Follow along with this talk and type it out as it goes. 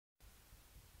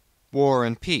War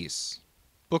and Peace,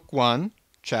 Book 1,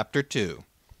 Chapter 2.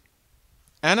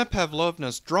 Anna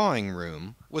Pavlovna's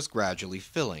drawing-room was gradually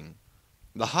filling.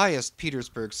 The highest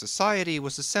Petersburg society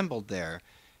was assembled there,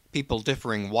 people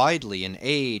differing widely in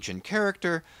age and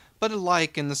character, but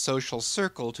alike in the social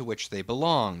circle to which they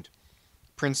belonged.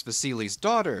 Prince Vasíli's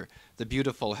daughter, the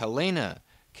beautiful Helena,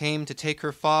 came to take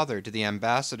her father to the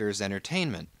ambassador's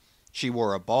entertainment. She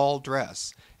wore a ball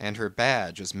dress, and her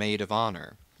badge as maid of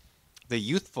honor. The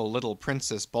youthful little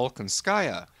Princess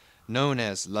Bolkónskaya, known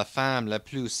as la femme la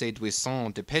plus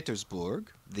séduisante de Pétersbourg,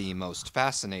 the most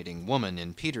fascinating woman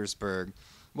in Petersburg,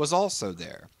 was also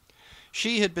there.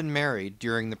 She had been married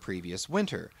during the previous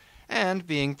winter, and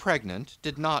being pregnant,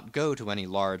 did not go to any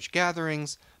large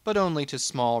gatherings, but only to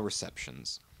small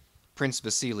receptions. Prince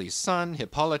Vasíli's son,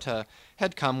 Hippolyte,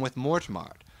 had come with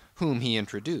Mortemart, whom he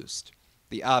introduced.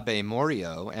 The Abbé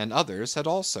Morio and others had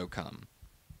also come.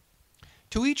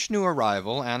 To each new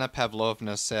arrival Anna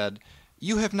Pavlovna said,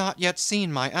 "You have not yet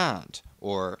seen my aunt,"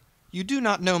 or "You do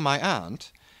not know my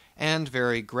aunt," and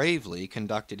very gravely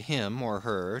conducted him or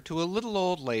her to a little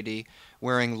old lady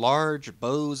wearing large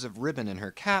bows of ribbon in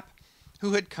her cap,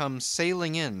 who had come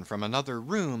sailing in from another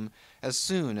room as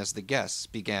soon as the guests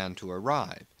began to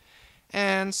arrive,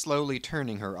 and slowly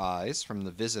turning her eyes from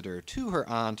the visitor to her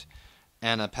aunt,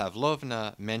 Anna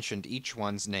Pavlovna mentioned each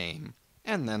one's name,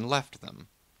 and then left them.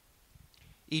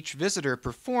 Each visitor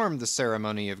performed the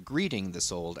ceremony of greeting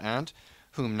this old aunt,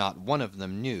 whom not one of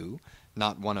them knew,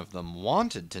 not one of them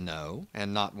wanted to know,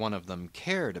 and not one of them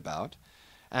cared about.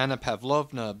 Anna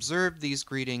Pavlovna observed these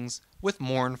greetings with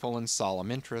mournful and solemn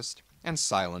interest and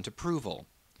silent approval.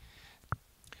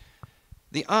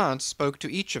 The aunt spoke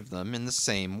to each of them in the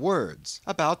same words,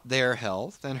 about their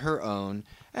health and her own,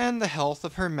 and the health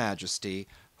of her Majesty,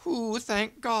 who,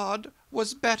 thank God,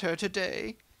 was better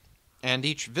today. And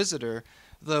each visitor,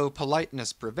 though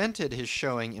politeness prevented his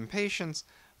showing impatience,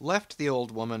 left the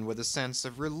old woman with a sense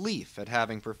of relief at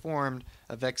having performed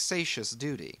a vexatious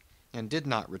duty, and did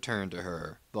not return to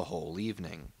her the whole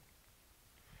evening.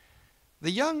 The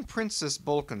young Princess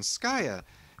Bolkónskaya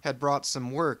had brought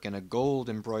some work in a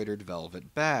gold-embroidered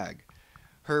velvet bag.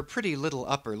 Her pretty little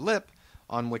upper lip,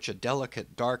 on which a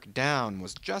delicate dark down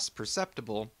was just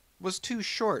perceptible, was too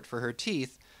short for her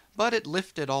teeth, but it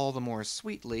lifted all the more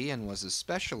sweetly and was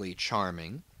especially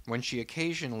charming when she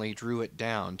occasionally drew it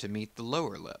down to meet the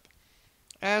lower lip.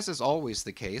 As is always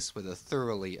the case with a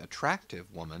thoroughly attractive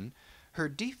woman, her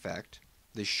defect,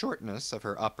 the shortness of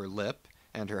her upper lip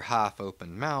and her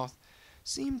half-open mouth,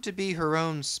 seemed to be her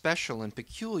own special and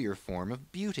peculiar form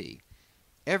of beauty.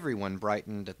 Everyone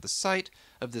brightened at the sight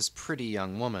of this pretty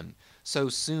young woman, so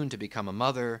soon to become a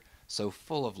mother, so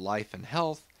full of life and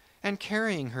health, and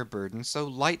carrying her burden so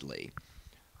lightly.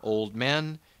 Old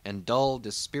men and dull,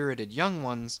 dispirited young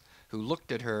ones, who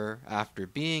looked at her after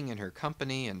being in her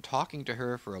company and talking to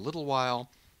her for a little while,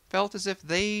 felt as if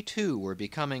they too were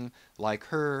becoming, like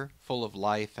her, full of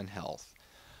life and health.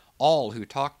 All who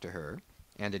talked to her,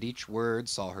 and at each word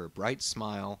saw her bright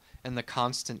smile and the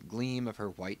constant gleam of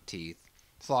her white teeth,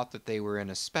 thought that they were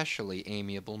in a specially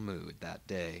amiable mood that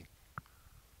day.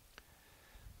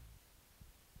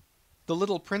 The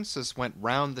little princess went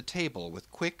round the table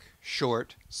with quick,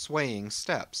 short, swaying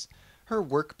steps, her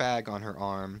work-bag on her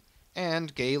arm,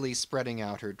 and, gaily spreading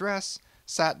out her dress,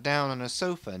 sat down on a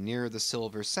sofa near the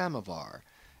silver samovar,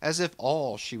 as if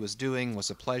all she was doing was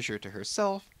a pleasure to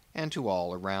herself and to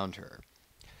all around her.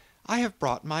 "I have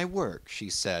brought my work," she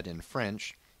said in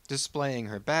French, displaying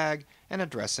her bag and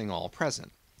addressing all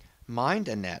present. "Mind,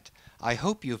 Annette, I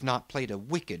hope you have not played a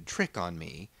wicked trick on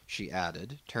me," she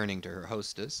added, turning to her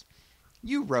hostess.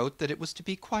 "You wrote that it was to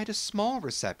be quite a small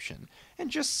reception,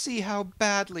 and just see how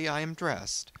badly I am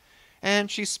dressed." And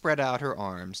she spread out her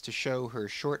arms to show her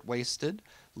short-waisted,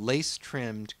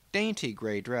 lace-trimmed, dainty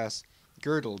gray dress,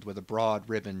 girdled with a broad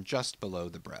ribbon just below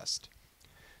the breast.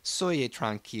 "Soyez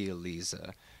tranquille, Lise.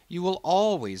 You will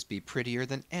always be prettier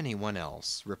than anyone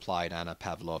else," replied Anna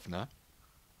Pavlovna.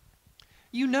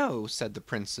 "You know," said the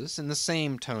princess in the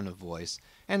same tone of voice,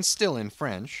 and still in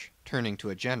French, turning to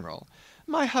a general,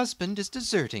 "my husband is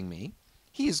deserting me.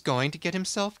 He is going to get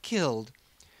himself killed.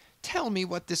 Tell me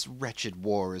what this wretched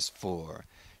war is for,"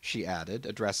 she added,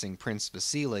 addressing Prince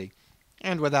Vasíli,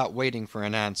 and without waiting for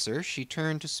an answer she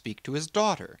turned to speak to his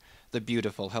daughter, the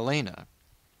beautiful Helena.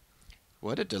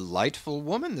 "What a delightful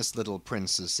woman this little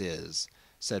princess is,"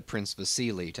 said Prince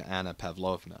Vasíli to Anna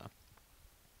Pavlovna.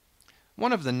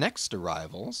 One of the next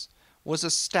arrivals was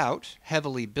a stout,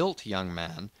 heavily built young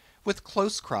man with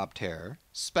close-cropped hair,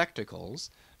 spectacles,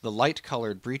 the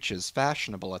light-colored breeches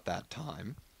fashionable at that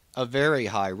time, a very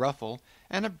high ruffle,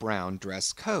 and a brown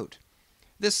dress coat.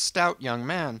 This stout young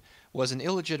man was an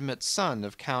illegitimate son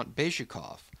of Count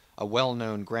Bezhikov, a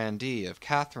well-known grandee of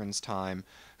Catherine's time,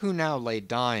 who now lay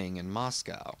dying in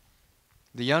Moscow.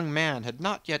 The young man had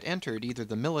not yet entered either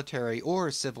the military or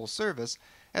civil service,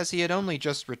 as he had only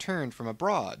just returned from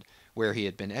abroad, where he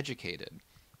had been educated,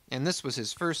 and this was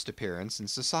his first appearance in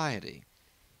society.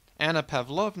 Anna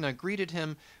Pavlovna greeted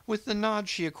him with the nod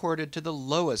she accorded to the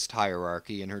lowest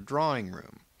hierarchy in her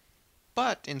drawing-room.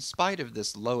 But in spite of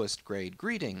this lowest grade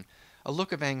greeting, a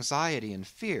look of anxiety and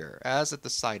fear, as at the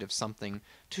sight of something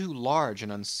too large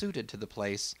and unsuited to the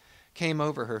place, came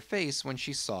over her face when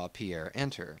she saw Pierre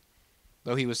enter.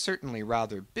 Though he was certainly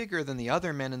rather bigger than the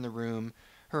other men in the room,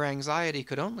 her anxiety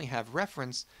could only have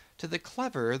reference to the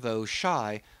clever though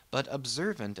shy, but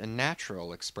observant and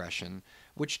natural expression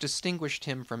which distinguished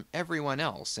him from everyone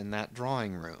else in that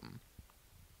drawing-room.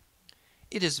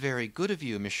 "It is very good of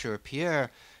you, Monsieur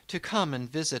Pierre, to come and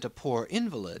visit a poor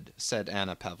invalid," said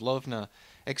Anna Pavlovna,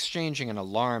 exchanging an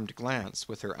alarmed glance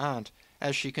with her aunt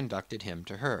as she conducted him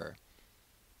to her.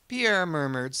 Pierre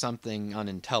murmured something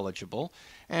unintelligible,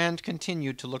 and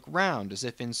continued to look round as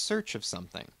if in search of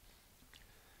something.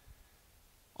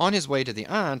 On his way to the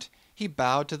aunt, he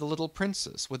bowed to the little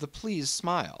princess with a pleased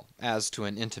smile, as to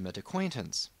an intimate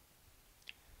acquaintance.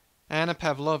 Anna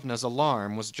Pavlovna's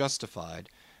alarm was justified,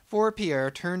 for Pierre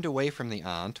turned away from the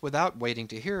aunt without waiting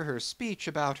to hear her speech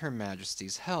about Her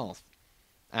Majesty's health.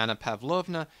 Anna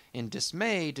Pavlovna, in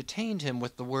dismay, detained him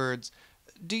with the words,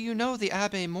 "Do you know the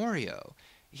Abbé Morio?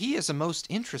 He is a most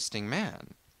interesting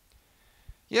man."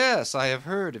 "Yes, I have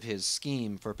heard of his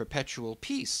scheme for perpetual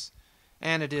peace,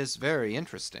 and it is very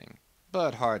interesting,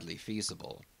 but hardly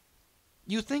feasible."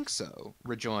 "You think so?"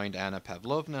 rejoined Anna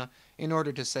Pavlovna, in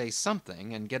order to say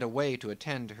something and get away to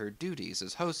attend to her duties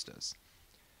as hostess.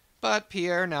 But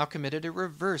Pierre now committed a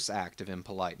reverse act of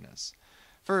impoliteness.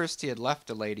 First he had left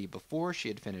a lady before she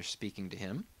had finished speaking to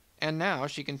him, and now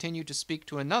she continued to speak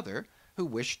to another who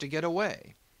wished to get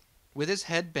away. With his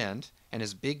head bent and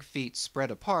his big feet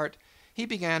spread apart, he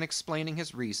began explaining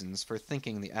his reasons for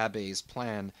thinking the abbé's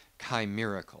plan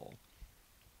chimerical.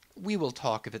 "We will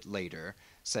talk of it later,"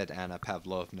 said Anna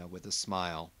Pavlovna with a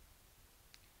smile.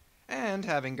 And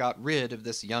having got rid of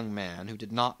this young man who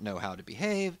did not know how to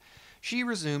behave, she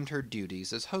resumed her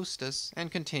duties as hostess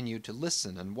and continued to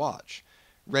listen and watch,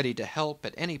 ready to help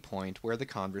at any point where the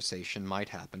conversation might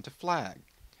happen to flag.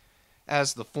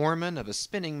 As the foreman of a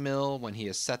spinning mill, when he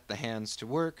has set the hands to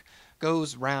work,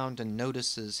 goes round and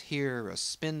notices here a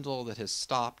spindle that has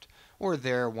stopped, or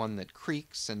there one that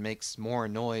creaks and makes more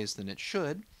noise than it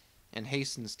should, and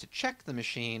hastens to check the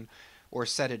machine or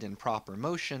set it in proper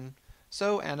motion,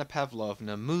 so Anna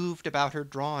Pavlovna moved about her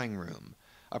drawing-room,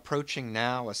 approaching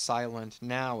now a silent,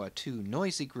 now a too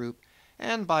noisy group,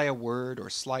 and by a word or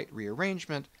slight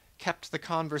rearrangement kept the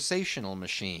conversational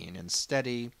machine in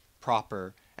steady,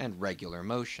 proper, and regular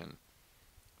motion.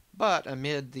 But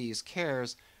amid these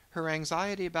cares, her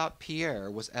anxiety about Pierre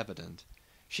was evident.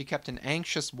 She kept an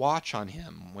anxious watch on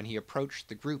him when he approached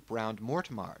the group round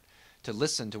Mortemart to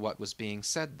listen to what was being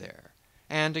said there,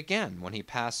 and again when he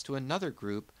passed to another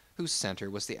group whose center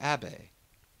was the abbé.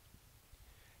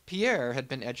 Pierre had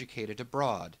been educated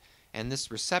abroad, and this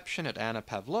reception at Anna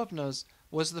Pavlovna's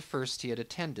was the first he had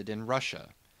attended in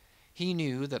Russia. He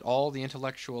knew that all the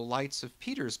intellectual lights of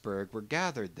Petersburg were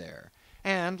gathered there,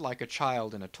 and, like a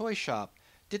child in a toy shop,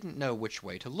 didn't know which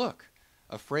way to look,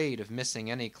 afraid of missing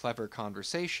any clever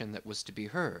conversation that was to be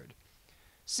heard.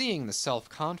 Seeing the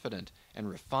self-confident and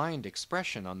refined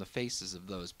expression on the faces of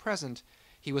those present,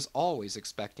 he was always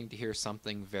expecting to hear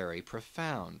something very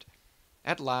profound.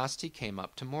 At last he came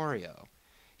up to Morio.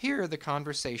 Here the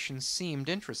conversation seemed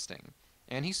interesting,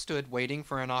 and he stood waiting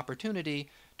for an opportunity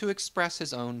to express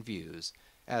his own views,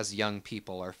 as young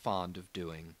people are fond of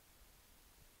doing.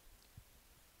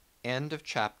 End of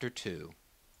chapter 2.